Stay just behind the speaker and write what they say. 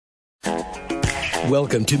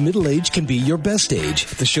Welcome to Middle Age Can Be Your Best Age,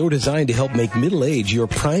 the show designed to help make middle age your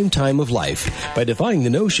prime time of life by defying the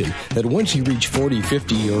notion that once you reach 40,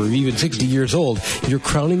 50, or even 60 years old, your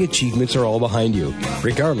crowning achievements are all behind you.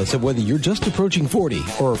 Regardless of whether you're just approaching 40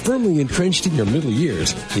 or firmly entrenched in your middle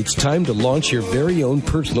years, it's time to launch your very own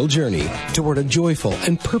personal journey toward a joyful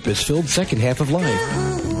and purpose-filled second half of life.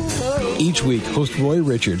 Each week, host Roy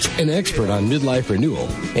Richards, an expert on midlife renewal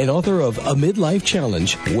and author of A Midlife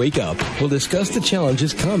Challenge, Wake Up, will discuss the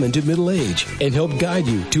challenges common to middle age and help guide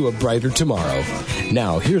you to a brighter tomorrow.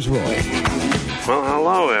 Now, here's Roy. Well,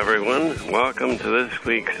 hello, everyone. Welcome to this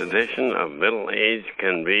week's edition of Middle Age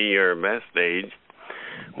Can Be Your Best Age.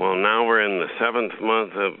 Well, now we're in the 7th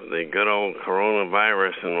month of the good old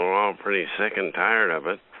coronavirus, and we're all pretty sick and tired of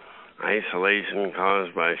it. Isolation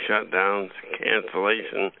caused by shutdowns,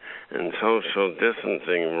 cancellation, and social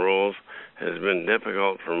distancing rules has been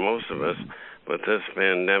difficult for most of us, but this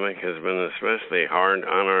pandemic has been especially hard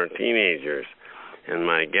on our teenagers. And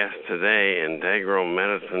my guest today, integral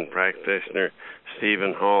medicine practitioner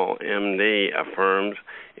Stephen Hall, MD, affirms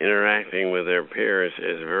interacting with their peers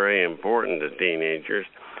is very important to teenagers,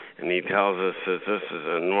 and he tells us that this is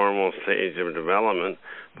a normal stage of development,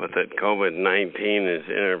 but that COVID-19 is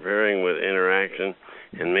interfering with interaction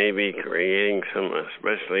and may be creating some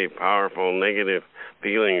especially powerful negative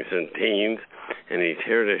feelings in teens. And he's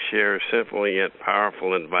here to share simple yet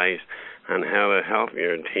powerful advice on how to help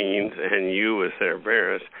your teens and you as their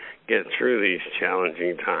parents get through these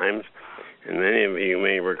challenging times. And many of you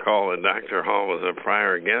may recall that Dr. Hall was a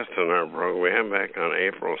prior guest on our program back on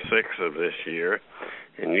April 6th of this year.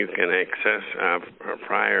 And you can access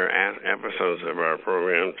prior episodes of our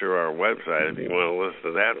program through our website if you want to listen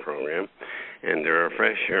to that program. And to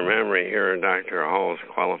refresh your memory, here are Dr. Hall's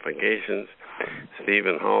qualifications.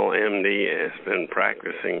 Stephen Hall, MD, has been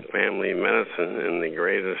practicing family medicine in the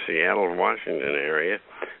greater Seattle, Washington area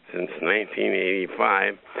since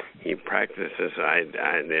 1985. He practices a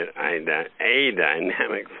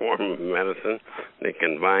dynamic form of medicine that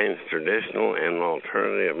combines traditional and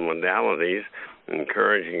alternative modalities,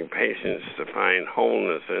 encouraging patients to find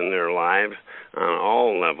wholeness in their lives on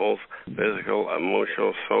all levels, physical,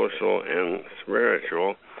 emotional, social, and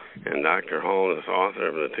spiritual. And Dr. Hall is author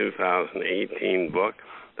of the 2018 book,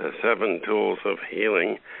 The 7 Tools of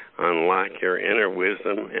Healing, Unlock Your Inner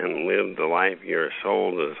Wisdom and Live the Life Your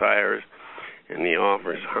Soul Desires. And he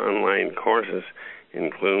offers online courses,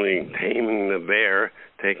 including Taming the Bear,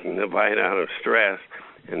 Taking the Bite Out of Stress,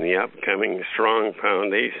 and the upcoming Strong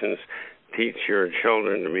Foundations, Teach Your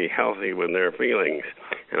Children to Be Healthy with Their Feelings.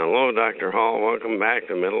 And hello, Dr. Hall. Welcome back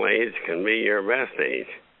to Middle Age Can Be Your Best Age.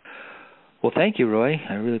 Well, thank you, Roy.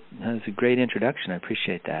 That was a great introduction. I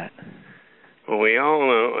appreciate that. Well, we all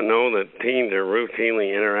know that teens are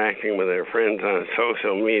routinely interacting with their friends on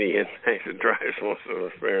social media. It drives most of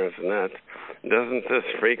us parents nuts. Doesn't this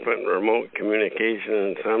frequent remote communication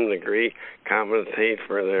in some degree compensate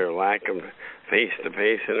for their lack of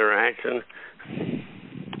face-to-face interaction?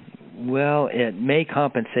 Well, it may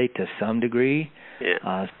compensate to some degree,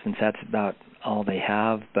 yeah. Since that's about all they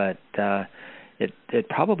have, but it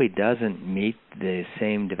probably doesn't meet the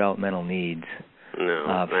same developmental needs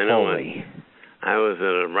no, fully. I was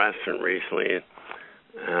at a restaurant recently.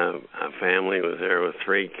 A family was there with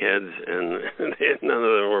 3 kids, and none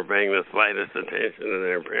of them were paying the slightest attention to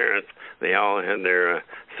their parents. They all had their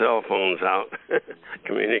cell phones out,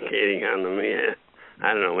 communicating on them.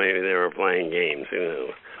 I don't know, maybe they were playing games. Who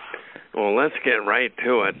knows? Well, let's get right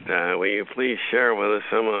to it. Will you please share with us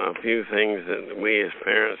a few things that we as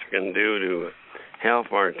parents can do to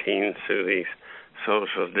help our teens through these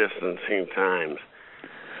social distancing times?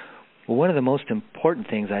 Well, one of the most important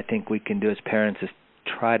things I think we can do as parents is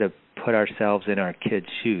try to put ourselves in our kids'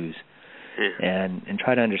 shoes, and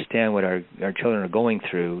try to understand what our children are going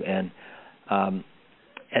through. And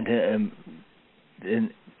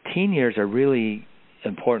teen years are really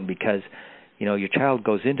important because, you know, your child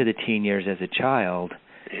goes into the teen years as a child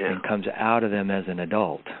and comes out of them as an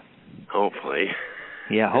adult. Hopefully.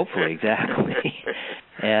 Yeah, hopefully, exactly.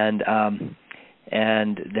 And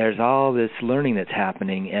there's all this learning that's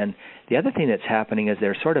happening. And the other thing that's happening is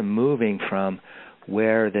they're sort of moving from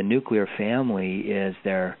where the nuclear family is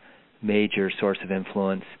their major source of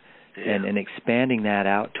influence and expanding that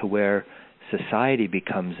out to where society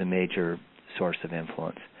becomes a major source of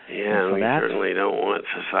influence. Yeah, and we certainly don't want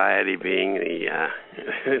society being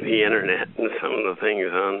the internet and some of the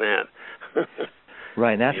things on that.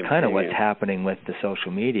 Right, and that's kind of what's happening with the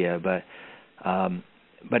social media, but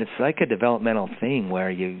it's like a developmental thing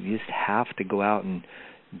where you just have to go out and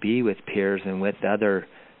be with peers and with other,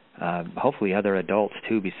 hopefully other adults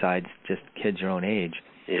too, besides just kids your own age.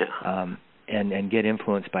 and get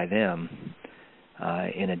influenced by them,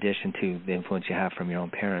 in addition to the influence you have from your own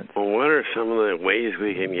parents. Well, what are some of the ways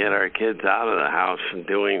we can get our kids out of the house and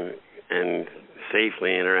doing and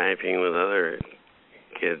safely interacting with other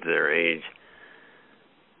kids their age?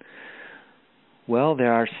 Well,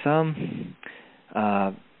 there are some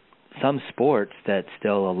sports that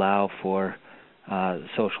still allow for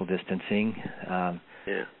social distancing.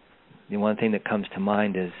 The one thing that comes to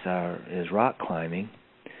mind is rock climbing.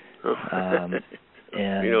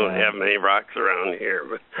 And we don't have many rocks around here,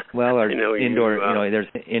 but or indoor. There's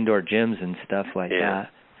indoor gyms and stuff like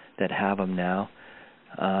that have them now.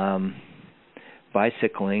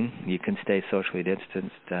 Bicycling, you can stay socially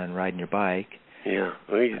distanced and riding your bike. Yeah,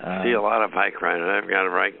 we see a lot of bike riders. I've got a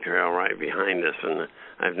bike trail right behind us, and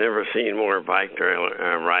I've never seen more bike trail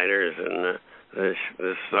riders than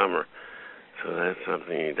this summer. So that's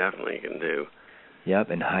something you definitely can do. Yep,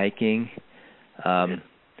 and hiking.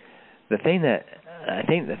 The thing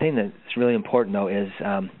that's really important though is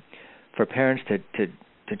for parents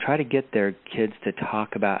to try to get their kids to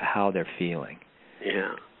talk about how they're feeling.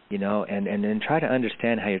 Yeah. And then try to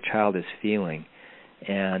understand how your child is feeling,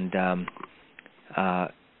 and then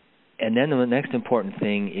the next important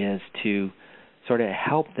thing is to sort of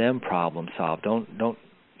help them problem solve. You don't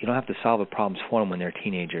have to solve the problems for them when they're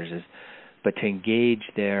teenagers, but to engage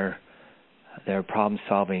their problem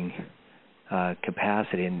solving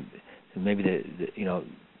capacity, and maybe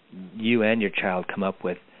you and your child come up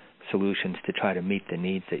with solutions to try to meet the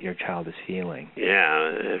needs that your child is feeling.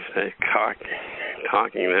 Yeah, if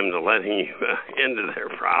talking them to letting you into their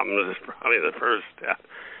problems is probably the first step.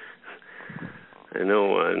 I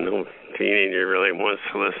know no teenager really wants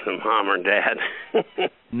to listen to mom or dad.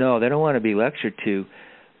 No, they don't want to be lectured to,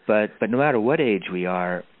 but no matter what age we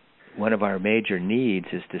are, one of our major needs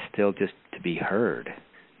is to still just to be heard.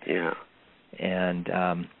 Yeah. And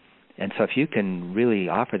so if you can really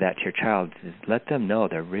offer that to your child, let them know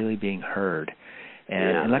they're really being heard.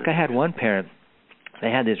 And like I had one parent, they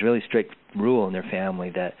had this really strict rule in their family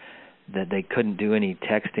that they couldn't do any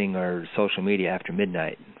texting or social media after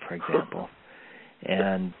midnight, for example.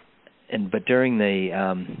 But during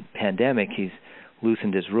the pandemic, he's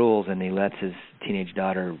loosened his rules and he lets his teenage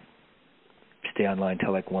daughter stay online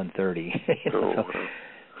till like 1:30.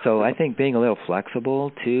 So I think being a little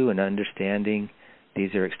flexible too and understanding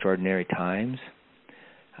these are extraordinary times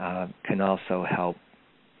can also help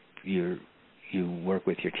you work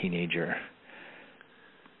with your teenager.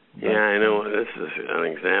 Yeah, I know. This is an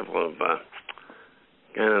example of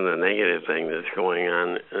kind of the negative thing that's going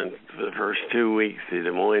on. And for the first 2 weeks, the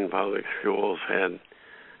Des Moines Public Schools had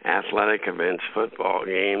athletic events, football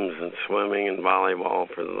games, and swimming and volleyball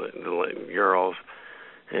for the girls.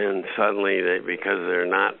 And suddenly, because they're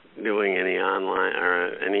not doing any online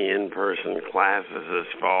or any in-person classes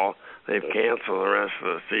this fall, they've canceled the rest of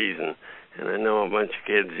the season. And I know a bunch of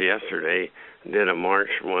kids yesterday did a march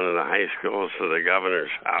from one of the high schools to the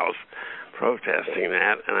governor's house protesting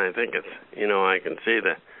that. And I think it's, I can see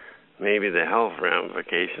maybe the health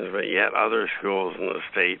ramifications, but yet other schools in the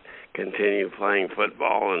state continue playing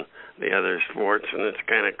football and the other sports, and it's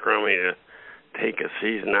kind of crummy to take a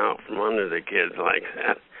season out from under the kids like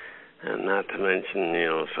that. And not to mention,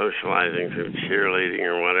 socializing through cheerleading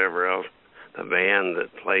or whatever else, the band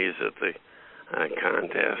that plays at the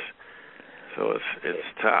contest. So it's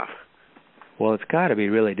tough. Well, it's got to be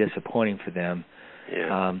really disappointing for them.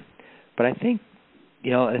 Yeah. But I think,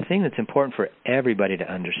 the thing that's important for everybody to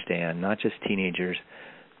understand, not just teenagers,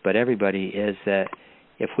 but everybody, is that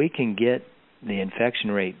if we can get the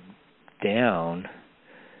infection rate down,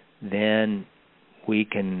 then we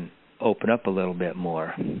can open up a little bit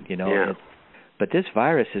more, Yeah. But this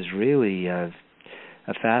virus is really a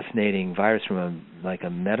fascinating virus from a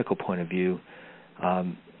medical point of view.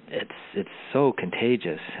 It's so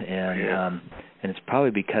contagious, and it's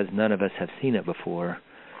probably because none of us have seen it before,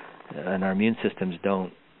 and our immune systems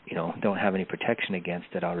don't have any protection against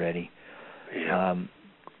it already. Yeah.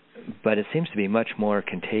 But it seems to be much more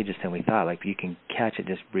contagious than we thought. Like you can catch it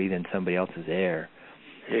just breathing somebody else's air.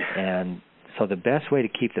 Yeah. And so the best way to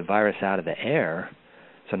keep the virus out of the air,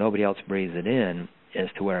 so nobody else breathes it in, is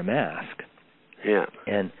to wear a mask. Yeah.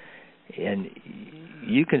 And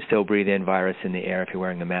you can still breathe in virus in the air if you're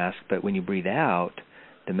wearing a mask, but when you breathe out,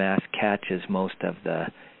 the mask catches most of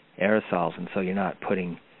the aerosols, and so you're not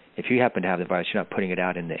if you happen to have the virus, you're not putting it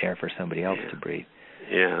out in the air for somebody else to breathe.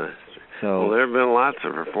 Yeah. So, there have been lots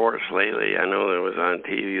of reports lately. I know there was on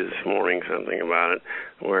TV this morning something about it,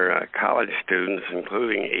 where college students,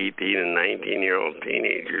 including 18 and 19-year-old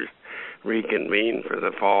teenagers, reconvene for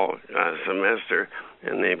the fall semester,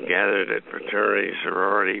 and they've gathered at fraternity,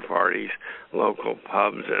 sorority parties, local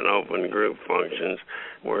pubs, and open group functions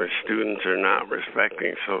where students are not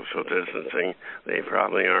respecting social distancing. They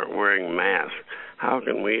probably aren't wearing masks. How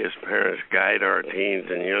can we as parents guide our teens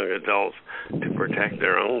and young adults to protect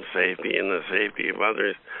their own safety and the safety of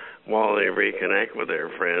others while they reconnect with their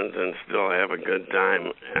friends and still have a good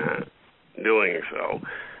time doing so?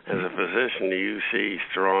 As a physician, do you see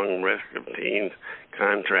strong risk of teens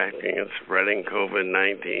contracting and spreading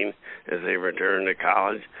COVID-19 as they return to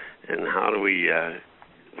college? And how do we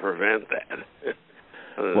prevent that?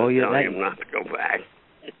 Other than telling them not to go back.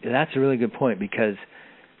 That's a really good point, because,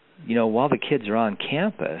 you know, while the kids are on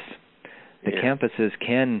campus, the campuses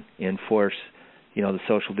can enforce, you know, the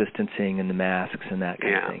social distancing and the masks and that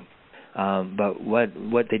kind of thing. But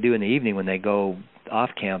what they do in the evening when they go off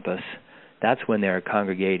campus, that's when they're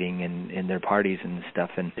congregating and in their parties and stuff.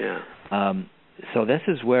 And so this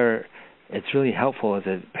is where it's really helpful as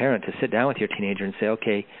a parent to sit down with your teenager and say,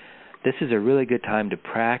 okay, this is a really good time to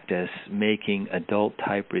practice making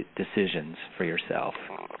adult-type decisions for yourself.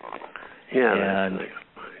 And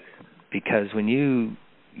because when you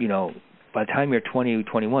know, by the time you're 20,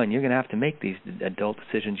 21, you're going to have to make these adult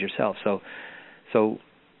decisions yourself. So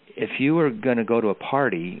if you were going to go to a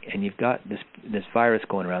party and you've got this virus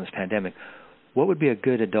going around, this pandemic, what would be a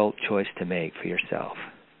good adult choice to make for yourself?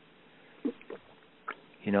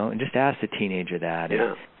 You know, and just ask the teenager that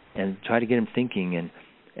and try to get them thinking,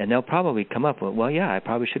 and they'll probably come up with, well, yeah, I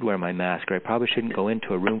probably should wear my mask, or I probably shouldn't go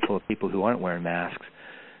into a room full of people who aren't wearing masks,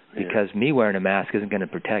 because me wearing a mask isn't going to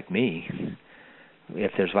protect me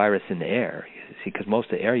if there's virus in the air. See, because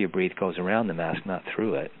most of the air you breathe goes around the mask, not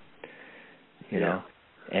through it. You know,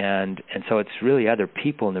 and so it's really other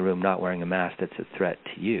people in the room not wearing a mask that's a threat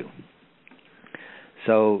to you.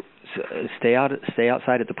 So stay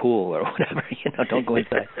outside at the pool or whatever. You know, don't go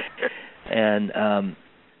inside. And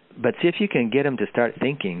but see if you can get them to start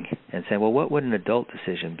thinking and say, well, what would an adult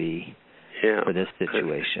decision be for this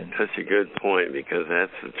situation? That's a good point, because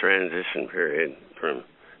that's the transition period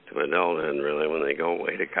to adulthood, really, when they go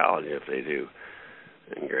away to college, if they do,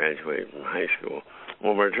 and graduate from high school.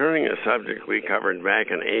 Well, returning a subject we covered back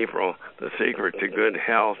in April, the secret to good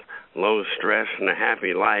health, low stress, and a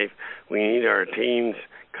happy life, we need our teens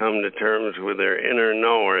come to terms with their inner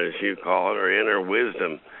knower, as you call it, or inner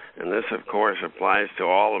wisdom. And this, of course, applies to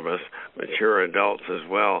all of us, mature adults as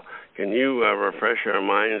well. Can you refresh our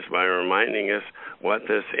minds by reminding us what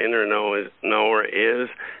this inner knower is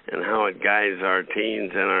and how it guides our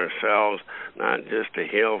teens and ourselves, not just to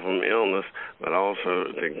heal from illness, but also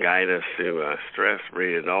to guide us to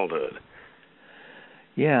stress-free adulthood?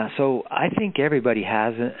 Yeah, so I think everybody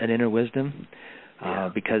has an inner wisdom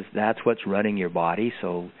because that's what's running your body,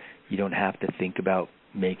 so you don't have to think about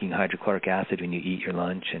making hydrochloric acid when you eat your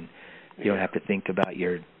lunch, and you don't have to think about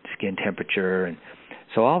your skin temperature. And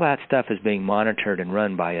so all that stuff is being monitored and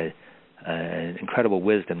run by an incredible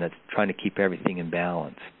wisdom that's trying to keep everything in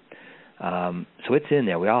balance. So it's in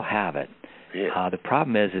there. We all have it. The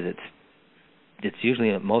problem is it's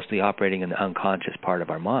usually mostly operating in the unconscious part of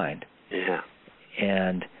our mind.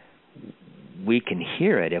 And we can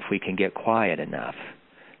hear it if we can get quiet enough.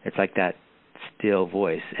 It's like that still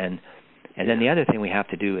voice. And then the other thing we have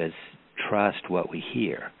to do is trust what we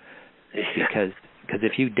hear, because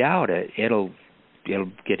if you doubt it, it'll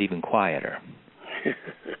get even quieter.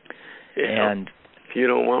 And if you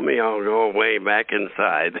don't want me, I'll go away back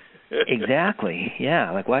inside. Exactly.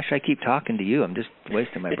 Yeah. Like, why should I keep talking to you? I'm just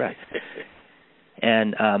wasting my breath.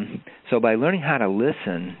 And so by learning how to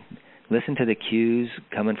listen to the cues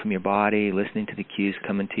coming from your body, listening to the cues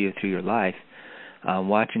coming to you through your life,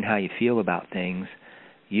 watching how you feel about things,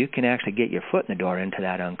 you can actually get your foot in the door into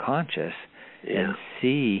that unconscious and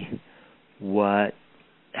see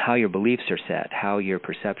how your beliefs are set, how your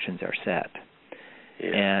perceptions are set.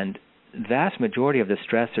 And vast majority of the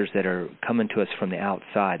stressors that are coming to us from the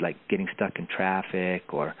outside, like getting stuck in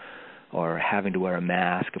traffic or having to wear a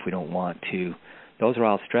mask if we don't want to, those are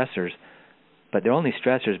all stressors, but they're only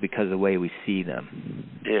stressors because of the way we see them.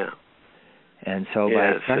 And so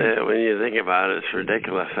when you think about it, it's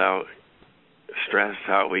ridiculous how stressed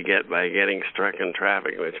out we get by getting stuck in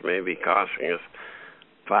traffic, which may be costing us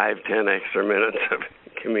 5-10 extra minutes of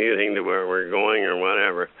commuting to where we're going or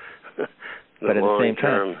whatever. But at the same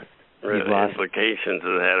time, implications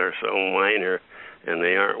of that are so minor, and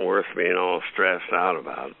they aren't worth being all stressed out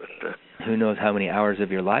about. But who knows how many hours of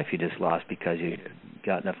your life you just lost because you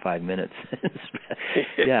got enough 5 minutes.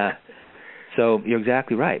 So you're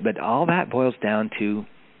exactly right. But all that boils down to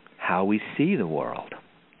how we see the world.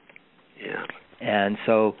 And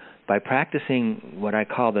so by practicing what I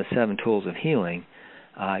call the 7 tools of healing,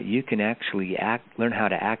 you can actually learn how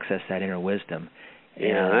to access that inner wisdom.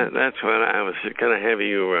 Yeah, that's what I was going to have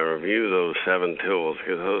you review those 7 tools,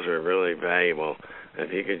 because those are really valuable.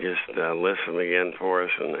 If you could just list them again for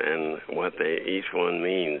us and what each one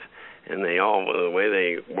means. And they all, the way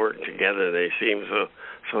they work together, they seem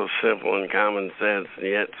so simple and common sense, and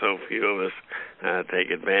yet so few of us take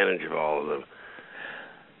advantage of all of them.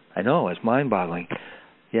 I know, it's mind-boggling.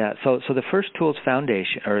 Yeah, so the first tool is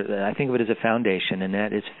foundation, or I think of it as a foundation, and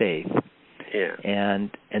that is faith. Yeah.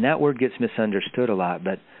 And that word gets misunderstood a lot,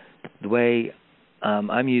 but the way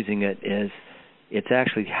I'm using it is it's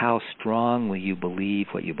actually how strongly you believe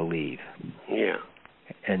what you believe. Yeah.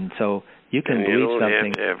 And so you can believe something. You don't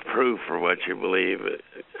have to have proof for what you believe.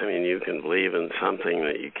 I mean, you can believe in something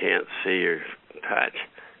that you can't see or touch.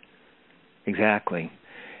 Exactly.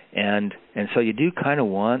 And so you do kind of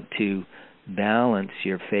want to balance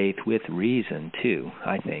your faith with reason too,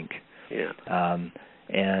 I think. Yeah.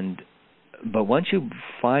 But once you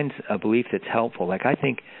find a belief that's helpful, like I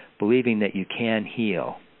think believing that you can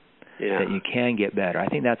heal, that you can get better, I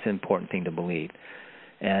think that's an important thing to believe.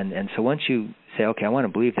 And so once you say, okay, I want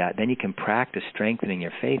to believe that, then you can practice strengthening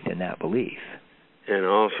your faith in that belief. And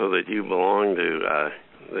also that you belong to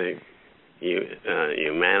the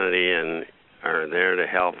humanity and are there to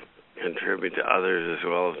help contribute to others as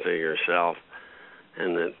well as to yourself,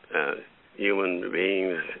 and that human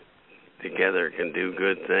beings together can do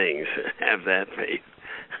good things. Have that faith.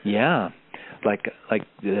 Yeah, like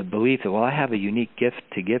the belief that, well, I have a unique gift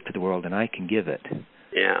to give to the world, and I can give it.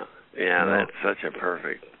 Yeah, that's such a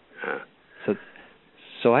perfect.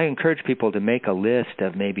 So I encourage people to make a list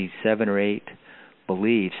of maybe 7 or 8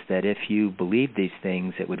 beliefs that if you believe these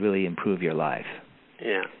things, it would really improve your life.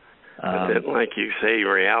 Yeah. But then, like you say,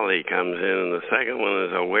 reality comes in, and the second one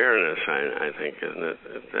is awareness, I think, isn't it?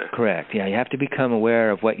 Correct. Yeah, you have to become aware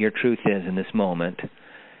of what your truth is in this moment.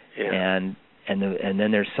 Yeah. And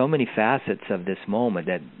then there's so many facets of this moment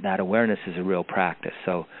that awareness is a real practice.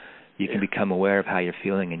 So you can become aware of how you're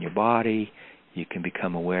feeling in your body. You can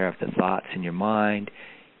become aware of the thoughts in your mind.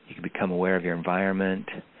 You can become aware of your environment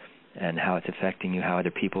and how it's affecting you, how other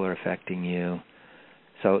people are affecting you.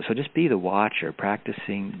 So just be the watcher,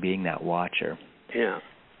 practicing being that watcher. Yeah.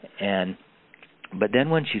 But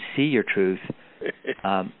then once you see your truth,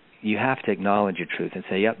 you have to acknowledge your truth and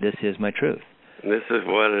say, yep, this is my truth. This is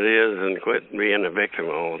what it is, and quit being a victim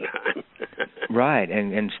all the time. Right,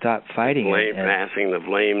 and stop fighting it. Passing the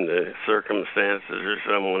blame to circumstances or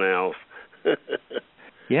someone else.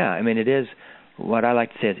 Yeah, I mean, it is, what I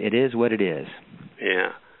like to say is, it is what it is. Yeah.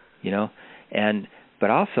 You know, but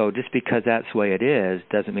also, just because that's the way it is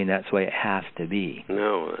doesn't mean that's the way it has to be.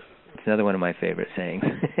 No. It's another one of my favorite sayings.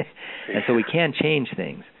 And so we can change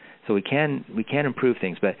things. So we can improve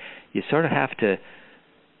things, but you sort of have to,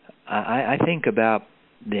 I think about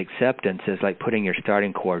the acceptance as like putting your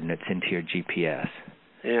starting coordinates into your GPS.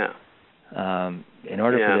 Yeah. In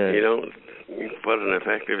order for if you don't put an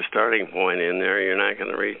effective starting point in there, you're not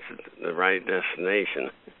going to reach the right destination.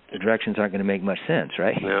 The directions aren't going to make much sense,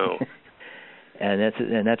 right? No. And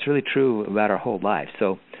that's really true about our whole life.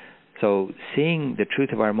 So seeing the truth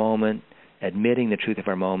of our moment, admitting the truth of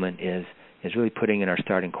our moment is really putting in our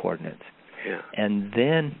starting coordinates. Yeah. And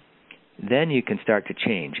then you can start to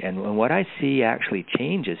change. And what I see actually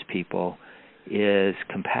changes people is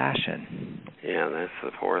compassion. Yeah, that's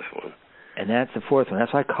the 4th one. And that's the 4th one.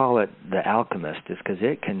 That's why I call it the alchemist, is because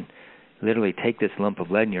it can literally take this lump of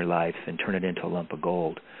lead in your life and turn it into a lump of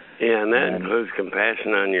gold. Yeah, and that includes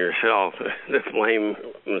compassion on yourself. The blame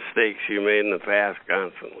mistakes you made in the past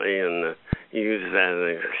constantly and use that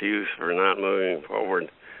as an excuse for not moving forward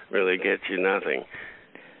really gets you nothing.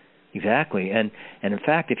 Exactly. And in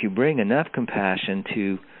fact, if you bring enough compassion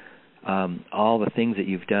to all the things that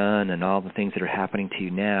you've done and all the things that are happening to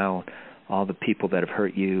you now, all the people that have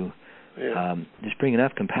hurt you, just bring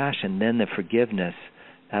enough compassion, then the forgiveness,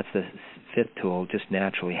 that's the 5th tool, just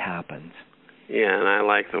naturally happens. Yeah, and I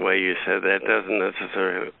like the way you said that. Doesn't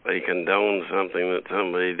necessarily condone something that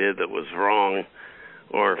somebody did that was wrong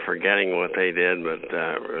or forgetting what they did, but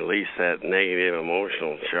release that negative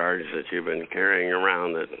emotional charge that you've been carrying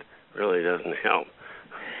around that really doesn't help.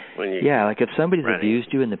 Like if somebody's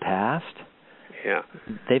abused you in the past,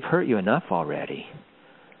 they've hurt you enough already.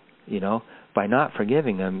 You know, by not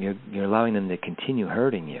forgiving them, you're allowing them to continue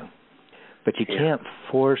hurting you. But you can't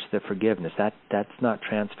force the forgiveness. That's not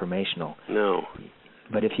transformational. No.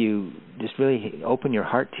 But if you just really open your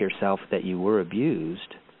heart to yourself that you were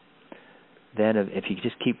abused, then if you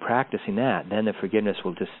just keep practicing that, then the forgiveness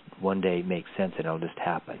will just one day make sense and it'll just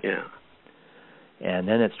happen. Yeah. And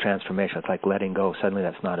then it's transformation. It's like letting go. Suddenly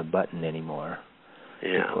that's not a button anymore.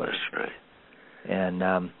 Yeah, that's right.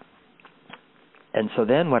 And so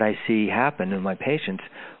then what I see happen in my patients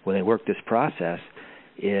when they work this process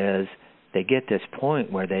is they get this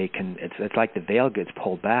point where they can, it's like the veil gets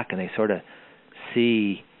pulled back and they sort of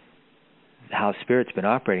see how Spirit's been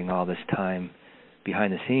operating all this time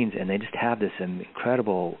behind the scenes, and they just have this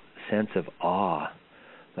incredible sense of awe.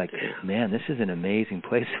 Like, man, this is an amazing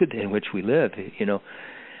place in which we live, you know.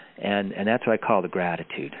 And that's what I call the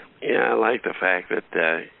gratitude. Yeah, I like the fact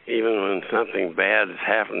that even when something bad has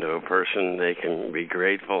happened to a person, they can be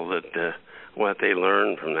grateful that what they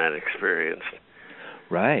learned from that experience.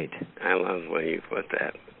 Right. I love the way you put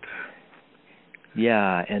that.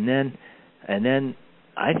 Yeah, and then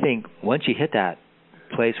I think once you hit that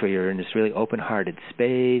place where you're in this really open-hearted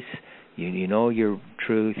space, you know your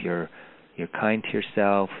truth, you're kind to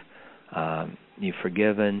yourself, you've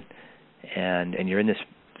forgiven, and you're in this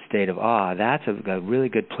state of awe, that's a really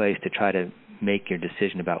good place to try to make your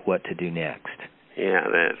decision about what to do next. Yeah,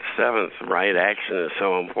 that seventh right action is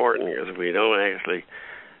so important because we don't actually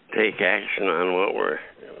take action on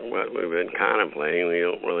what we've been contemplating. We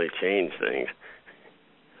don't really change things.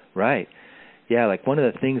 Right. Yeah, like one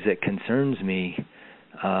of the things that concerns me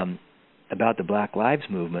about the Black Lives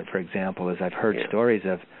Movement, for example, is I've heard stories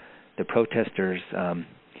of the protesters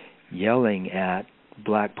yelling at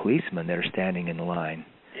black policemen that are standing in the line.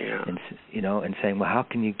 Yeah. And, you know, and saying, well, how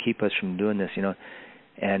can you keep us from doing this, you know?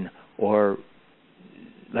 And, or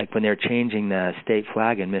like when they're changing the state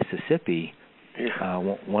flag in Mississippi,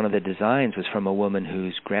 one of the designs was from a woman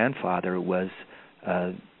whose grandfather was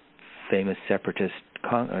a famous separatist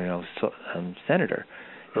senator.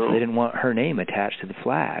 So they didn't want her name attached to the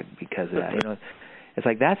flag because of that. You know, it's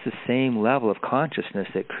like that's the same level of consciousness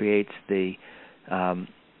that creates the racism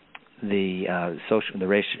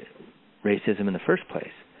in the first place.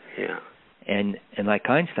 Yeah. And like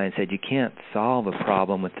Einstein said, you can't solve a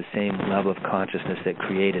problem with the same level of consciousness that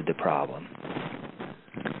created the problem.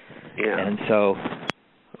 Yeah. And so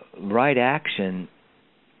right action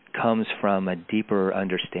comes from a deeper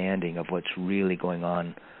understanding of what's really going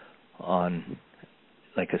on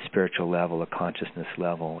like a spiritual level, a consciousness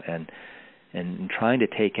level, and trying to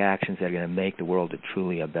take actions that are going to make the world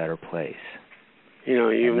truly a better place. You know,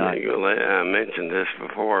 you mentioned this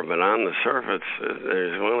before, but on the surface,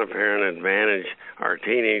 there's one apparent advantage our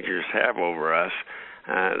teenagers have over us,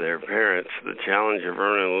 their parents, the challenge of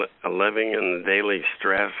earning a living and the daily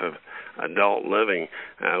stress of adult living.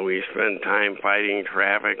 We spend time fighting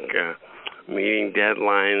traffic, meeting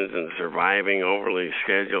deadlines, and surviving overly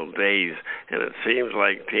scheduled days, and it seems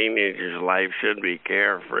like teenagers' life should be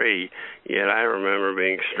carefree, yet I remember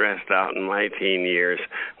being stressed out in my teen years.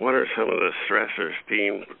 What are some of the stressors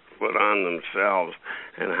teens put on themselves,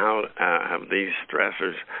 and how have these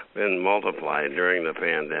stressors been multiplied during the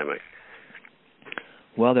pandemic?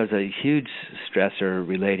 Well, there's a huge stressor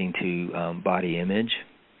relating to body image.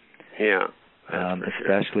 Yeah,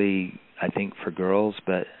 especially, I think, for girls,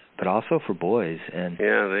 but also for boys. And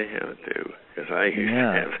yeah, they have it too, because I used to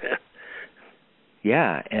have that.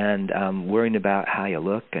 Yeah, and worrying about how you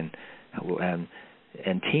look, and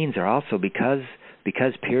teens are also, because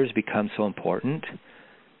peers become so important,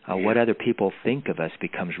 what other people think of us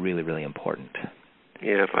becomes really, really important.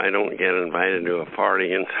 Yeah, if I don't get invited to a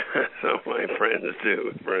party and some of my friends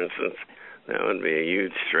do, for instance, that would be a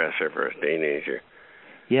huge stressor for a teenager.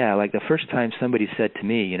 Yeah, like the first time somebody said to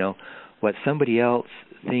me, you know, what somebody else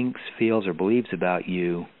thinks, feels, or believes about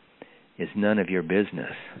you is none of your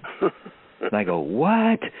business. And I go,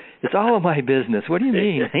 what? It's all of my business. What do you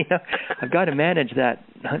mean? You know, I've got to manage that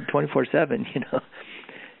 24/7, you know.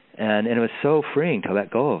 And it was so freeing to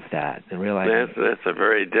let go of that and realize that's a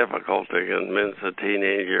very difficult to convince a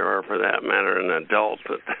teenager, or for that matter, an adult,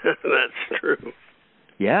 that that's true.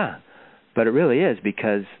 Yeah, but it really is,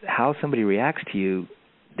 because how somebody reacts to you,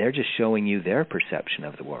 they're just showing you their perception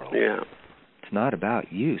of the world. Yeah. It's not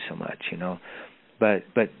about you so much, you know. But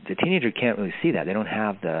the teenager can't really see that. They don't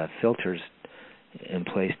have the filters in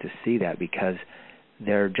place to see that, because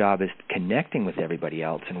their job is connecting with everybody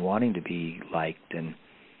else and wanting to be liked, and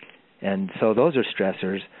so those are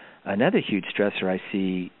stressors. Another huge stressor I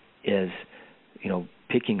see is, you know,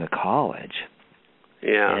 picking a college.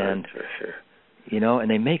 Yeah, and, that's for sure. You know, and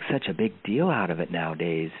they make such a big deal out of it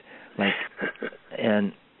nowadays. Like,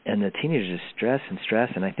 and the teenagers stress,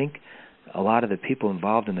 and I think a lot of the people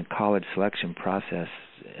involved in the college selection process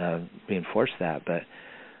reinforce that. But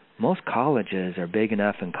most colleges are big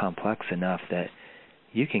enough and complex enough that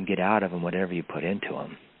you can get out of them whatever you put into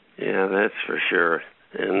them. Yeah, that's for sure.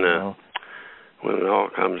 And when it all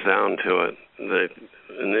comes down to it, the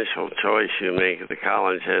initial choice you make at the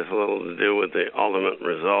college has little to do with the ultimate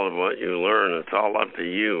result of what you learn. It's all up to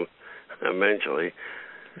you eventually.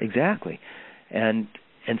 Exactly. And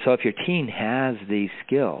so if your teen has these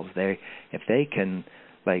skills, if they can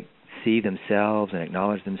like see themselves and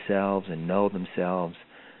acknowledge themselves and know themselves,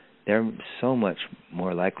 they're so much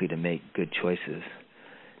more likely to make good choices.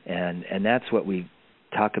 And that's what we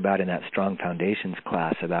talk about in that Strong Foundations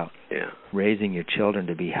class about raising your children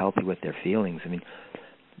to be healthy with their feelings. I mean,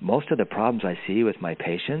 most of the problems I see with my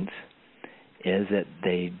patients is that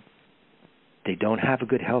they don't have a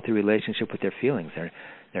good, healthy relationship with their feelings.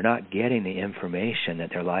 They're not getting the information that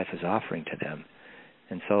their life is offering to them.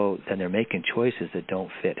 And so then they're making choices that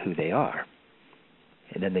don't fit who they are.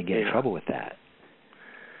 And then they get in trouble with that.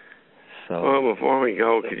 So, well, before we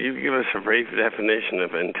go, could you give us a brief definition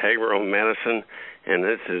of integral medicine and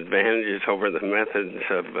its advantages over the methods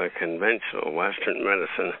of conventional Western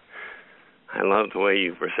medicine? I love the way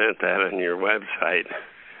you present that on your website.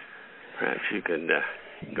 Perhaps you could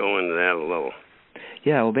go into that a little.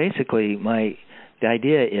 Yeah, well, basically, the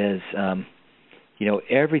idea is,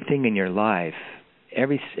 everything in your life,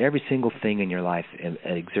 every single thing in your life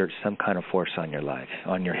exerts some kind of force on your life,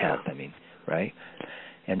 on your health, right?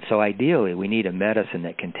 And so ideally, we need a medicine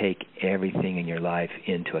that can take everything in your life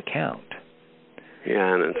into account.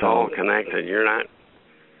 Yeah, and it's all connected. You're not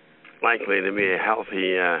likely to be a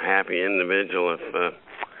healthy, happy individual if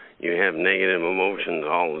you have negative emotions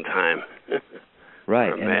all the time.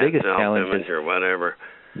 Right, and the biggest challenge is or whatever.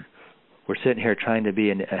 We're sitting here trying to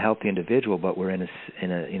be a healthy individual, but we're in a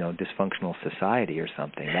dysfunctional society or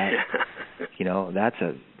something. That that's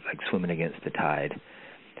like swimming against the tide.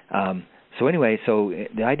 So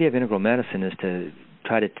the idea of integral medicine is to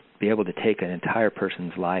try to be able to take an entire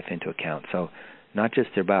person's life into account. So not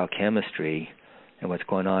just their biochemistry and what's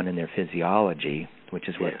going on in their physiology, which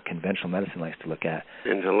is what conventional medicine likes to look at.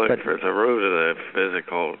 And to look for the root of the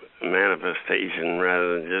physical manifestation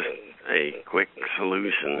rather than just a quick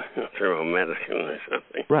solution through a medicine or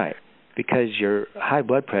something. Right, because your high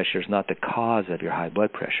blood pressure is not the cause of your high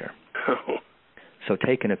blood pressure. Oh. So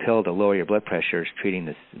taking a pill to lower your blood pressure is treating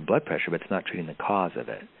the blood pressure, but it's not treating the cause of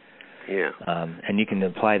it. Yeah. And you can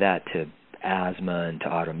apply that to asthma and to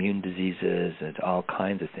autoimmune diseases and to all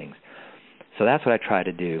kinds of things. So that's what I try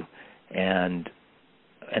to do. And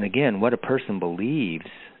again, what a person believes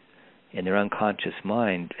in their unconscious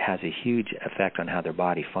mind has a huge effect on how their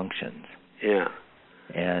body functions. Yeah.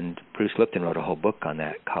 And Bruce Lipton wrote a whole book on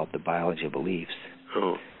that called The Biology of Beliefs.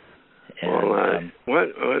 Oh. And, what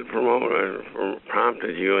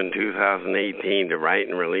prompted you in 2018 to write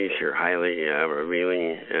and release your highly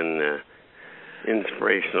revealing and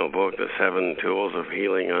inspirational book, The 7 Tools of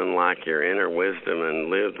Healing, Unlock Your Inner Wisdom, and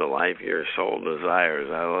Live the Life Your Soul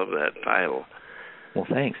Desires? I love that title. Well,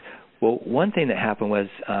 thanks. Well, one thing that happened was,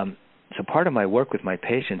 so part of my work with my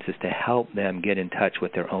patients is to help them get in touch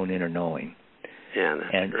with their own inner knowing. Yeah,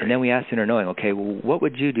 that's great. And then we ask inner knowing, okay, well, what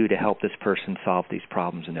would you do to help this person solve these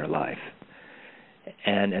problems in their life?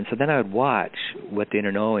 And so then I would watch what the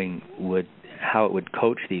inner knowing how it would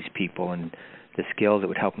coach these people and the skills it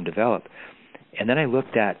would help them develop. And then I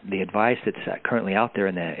looked at the advice that's currently out there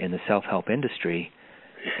in the self-help industry,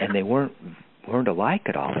 and they weren't alike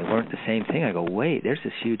at all. They weren't the same thing. I go, wait, there's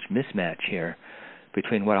this huge mismatch here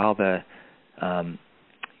between what all the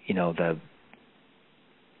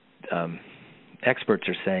experts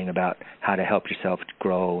are saying about how to help yourself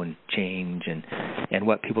grow and change, and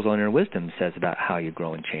what people's own inner wisdom says about how you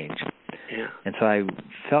grow and change. Yeah. And so I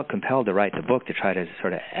felt compelled to write the book to try to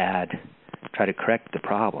sort of try to correct the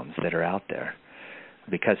problems that are out there,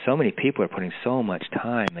 because so many people are putting so much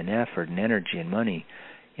time and effort and energy and money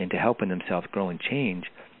into helping themselves grow and change,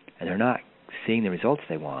 and they're not seeing the results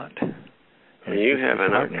they want. And you have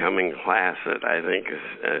an upcoming class that I think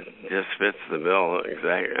just fits the bill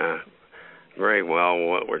very well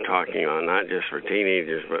what we're talking on, not just for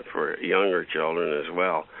teenagers but for younger children as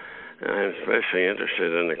well. And I'm especially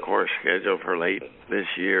interested in the course schedule for late this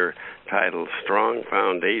year titled Strong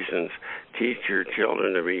Foundations, Teach Your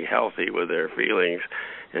Children to Be Healthy with Their Feelings.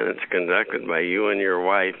 And it's conducted by you and your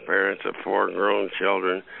wife, parents of 4 grown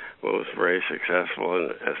children, both very successful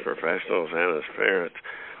as professionals and as parents.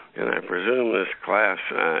 And I presume this class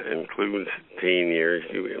includes teen years.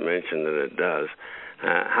 You mentioned that it does.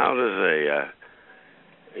 How does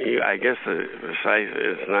I guess the site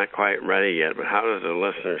is not quite ready yet, but how does the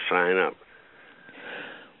listener sign up?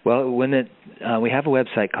 Well, we have a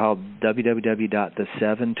website called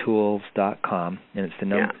www.the7tools.com, and it's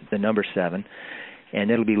the number 7,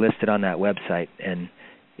 and it'll be listed on that website. And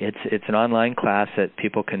it's an online class that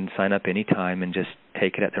people can sign up anytime and just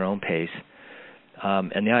take it at their own pace.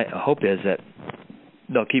 And the hope is that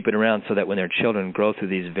they'll keep it around so that when their children grow through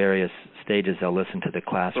these various stages, they'll listen to the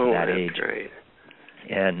class for that age. Great.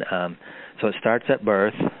 And so it starts at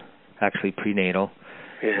birth, actually prenatal,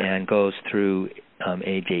 and goes through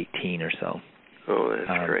age 18 or so. Oh,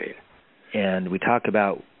 that's great. And we talk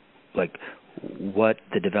about like what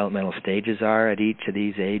the developmental stages are at each of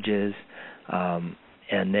these ages,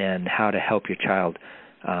 and then how to help your child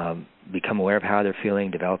become aware of how they're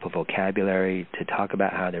feeling, develop a vocabulary to talk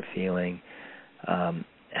about how they're feeling,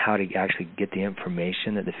 how to actually get the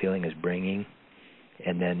information that the feeling is bringing,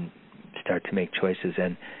 and then start to make choices.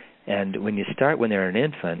 And when you start when they're an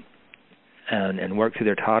infant and work through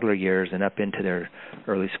their toddler years and up into their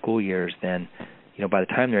early school years, then by the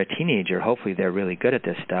time they're a teenager, hopefully they're really good at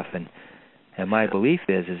this stuff. And my belief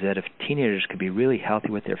is that if teenagers could be really healthy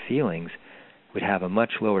with their feelings, we'd have a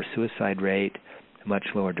much lower suicide rate, a much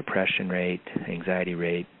lower depression rate, anxiety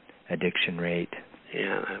rate, addiction rate.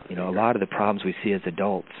 Yeah. A lot of the problems we see as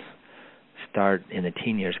adults start in the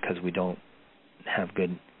teen years because we don't have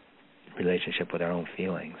good relationship with our own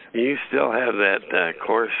feelings. You still have that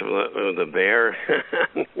course with the bear,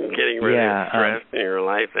 getting rid of stress in your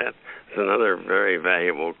life. That's another very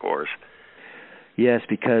valuable course. Yes,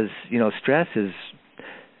 because stress is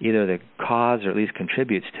either the cause or at least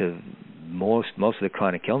contributes to most of the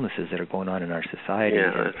chronic illnesses that are going on in our society.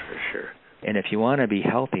 Yeah, that's for sure. And if you want to be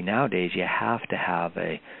healthy nowadays, you have to have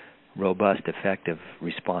a robust, effective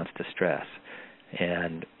response to stress.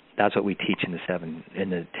 And that's what we teach in the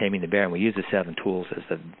Taming the Bear, and we use the 7 tools as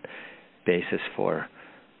the basis for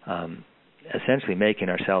essentially making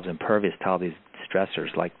ourselves impervious to all these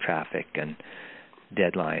stressors like traffic and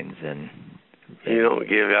deadlines. And you don't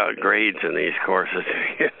give out grades in these courses.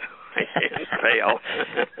 I can't fail.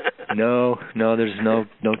 No, there's no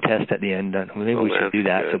test at the end. Maybe we should do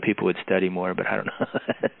that so people would study more, but I don't know.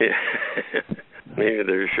 Maybe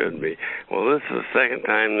there should be. Well, this is the second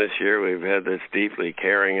time this year we've had this deeply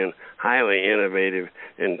caring and highly innovative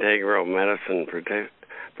integral medicine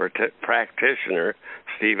practitioner,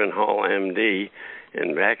 Stephen Hall, M.D.,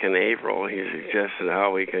 and back in April he suggested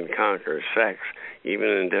how we can conquer sex even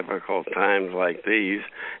in difficult times like these,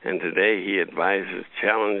 and today he advises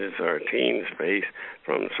challenges our teens face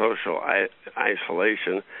from social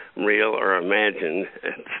isolation, real or imagined,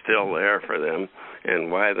 and still there for them,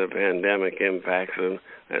 and why the pandemic impacts them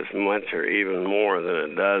as much or even more than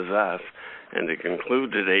it does us. And to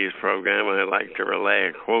conclude today's program, I'd like to relay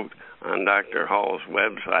a quote on Dr. Hall's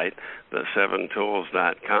website,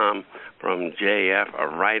 the7tools.com, from J.F., a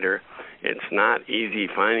writer. It's not easy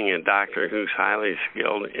finding a doctor who's highly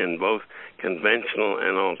skilled in both conventional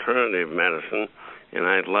and alternative medicine, and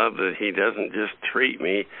I love that he doesn't just treat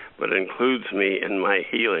me, but includes me in my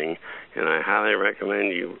healing. And I highly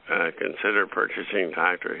recommend you consider purchasing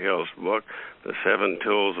Dr. Hill's book, The 7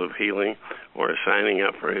 Tools of Healing, or signing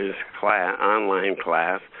up for his online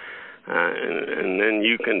class. And then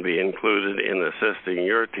you can be included in assisting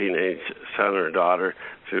your teenage son or daughter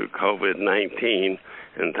through COVID-19.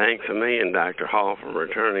 And thanks a million, Dr. Hall, for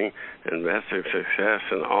returning, and best of success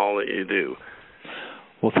in all that you do.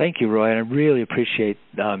 Well, thank you, Roy, and I really appreciate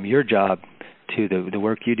your job, too, the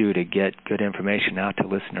work you do to get good information out to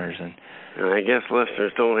listeners. And I guess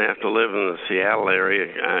listeners don't have to live in the Seattle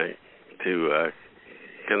area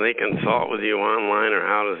can they consult with you online, or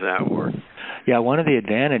how does that work? Yeah, one of the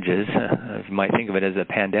advantages, you might think of it as a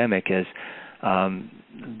pandemic, is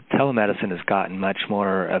telemedicine has gotten much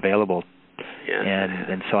more available. Yes.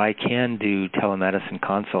 And so I can do telemedicine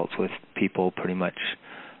consults with people pretty much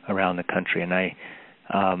around the country. And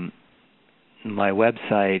my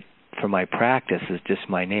website for my practice is just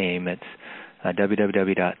my name. It's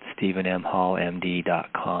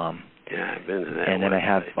www.stephenmhallmd.com. Yeah, I've been to that. And then website. I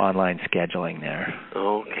have online scheduling there.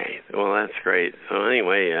 Okay. Well, that's great. So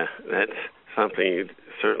anyway, that's something you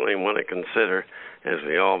certainly want to consider as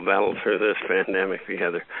we all battle through this pandemic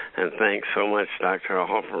together. And thanks so much, Dr.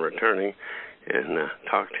 Hall, for returning, and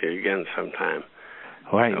talk to you again sometime.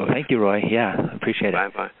 All right. Well, thank you, Roy. Yeah, appreciate it.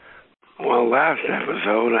 Bye-bye. Well, last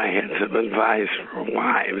episode I had some advice for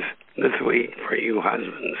wives. This week for you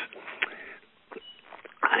husbands.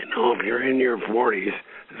 I know if you're in your 40s,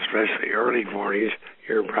 especially early 40s,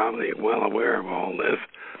 you're probably well aware of all this.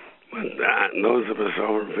 But those of us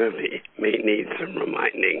over 50 may need some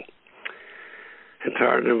reminding. It's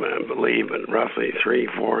hard to believe, but roughly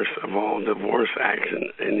 3/4 of all divorce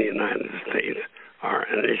actions in the United States are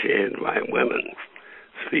initiated by women.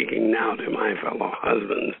 Speaking now to my fellow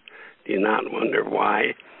husbands, do you not wonder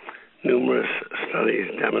why? Numerous studies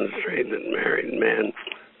demonstrate that married men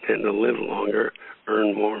tend to live longer,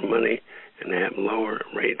 earn more money, and have lower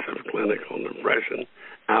rates of clinical depression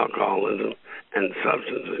alcoholism, and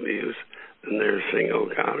substance abuse than their single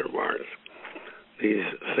counterparts. These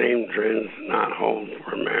same trends do not hold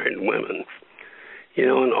for married women. You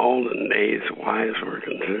know, in olden days, wives were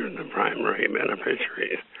considered the primary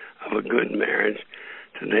beneficiaries of a good marriage.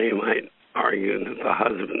 Today might argue that the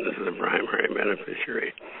husband is the primary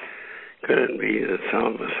beneficiary. Could it be that some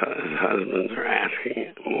of us as husbands are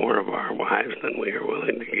asking more of our wives than we are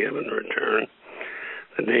willing to give in return?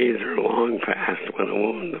 The days are long past when a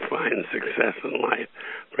woman defines success in life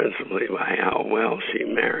principally by how well she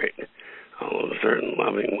married, although certain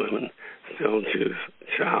loving women still choose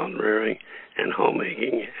child-rearing and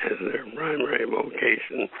homemaking as their primary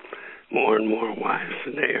vocation. More and more wives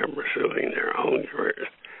today are pursuing their own careers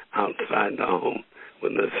outside the home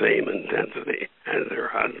with the same intensity as their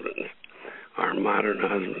husbands. Are modern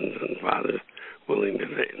husbands and fathers willing to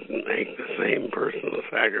make the same personal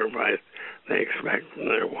sacrifice they expect from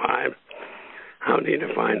their wives? How do you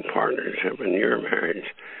define partnership in your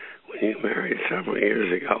marriage? When you married several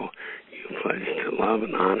years ago, you pledged to love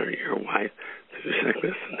and honor your wife through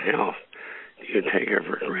sickness and health. Do you take her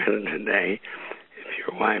for granted today? If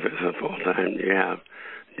your wife is a full-time job,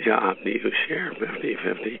 do you share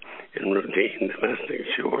 50-50 in routine domestic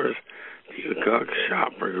chores? Do you cook, shop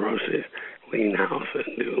for groceries, clean house,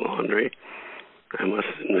 and do laundry? I must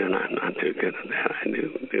admit I'm not too good at that. I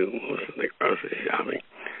do most of the grocery shopping.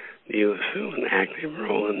 Do you assume an active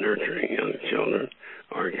role in nurturing young children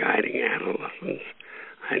or guiding adolescents?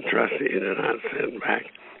 I trust you do not sit back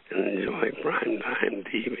and enjoy primetime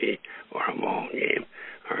TV or a ball game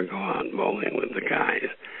or go out bowling with the guys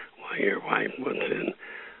while your wife puts in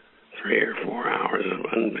 3 or 4 hours of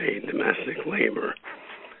unpaid domestic labor.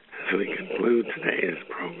 As we conclude today's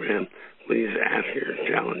program, please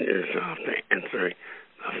challenge yourself to answer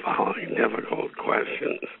the following difficult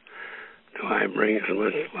questions. Do I bring as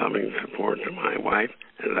much loving support to my wife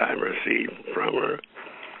as I receive from her?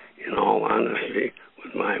 In all honesty,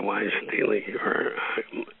 would my wife's daily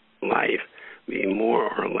life be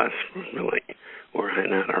more or less fulfilling were I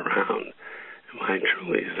not around? Am I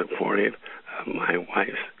truly supportive of my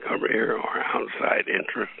wife's career or outside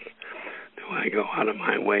interests? Do I go out of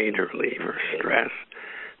my way to relieve her stress?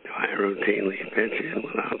 Do I routinely pitch in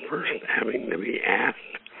without first having to be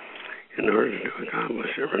asked? In order to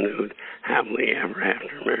accomplish a renewed happily ever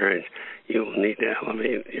after marriage, you will need to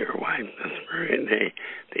elevate your wife this very day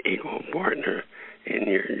to equal partner in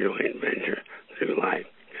your joint venture through life,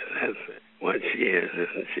 because that's what she is,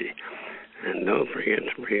 isn't she? And don't forget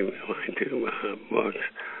to read my 2 books,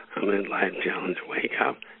 A Midlife Challenge, Wake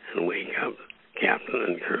Up, and Wake Up, Captain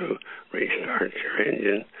and Crew, Restart Your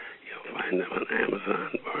Engine. You'll find them on Amazon,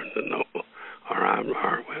 Barnes & Noble, or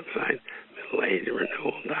our website,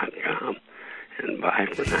 middleagerenewal.com. And bye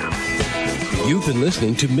for now. You've been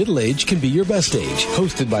listening to Middle Age Can Be Your Best Age,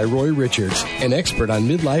 hosted by Roy Richards, an expert on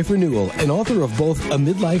midlife renewal and author of both A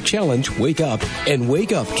Midlife Challenge, Wake Up, and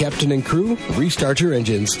Wake Up, Captain and Crew, Restart Your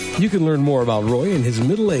Engines. You can learn more about Roy and his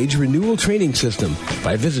Middle Age Renewal Training System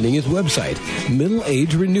by visiting his website,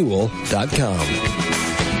 middleagerenewal.com.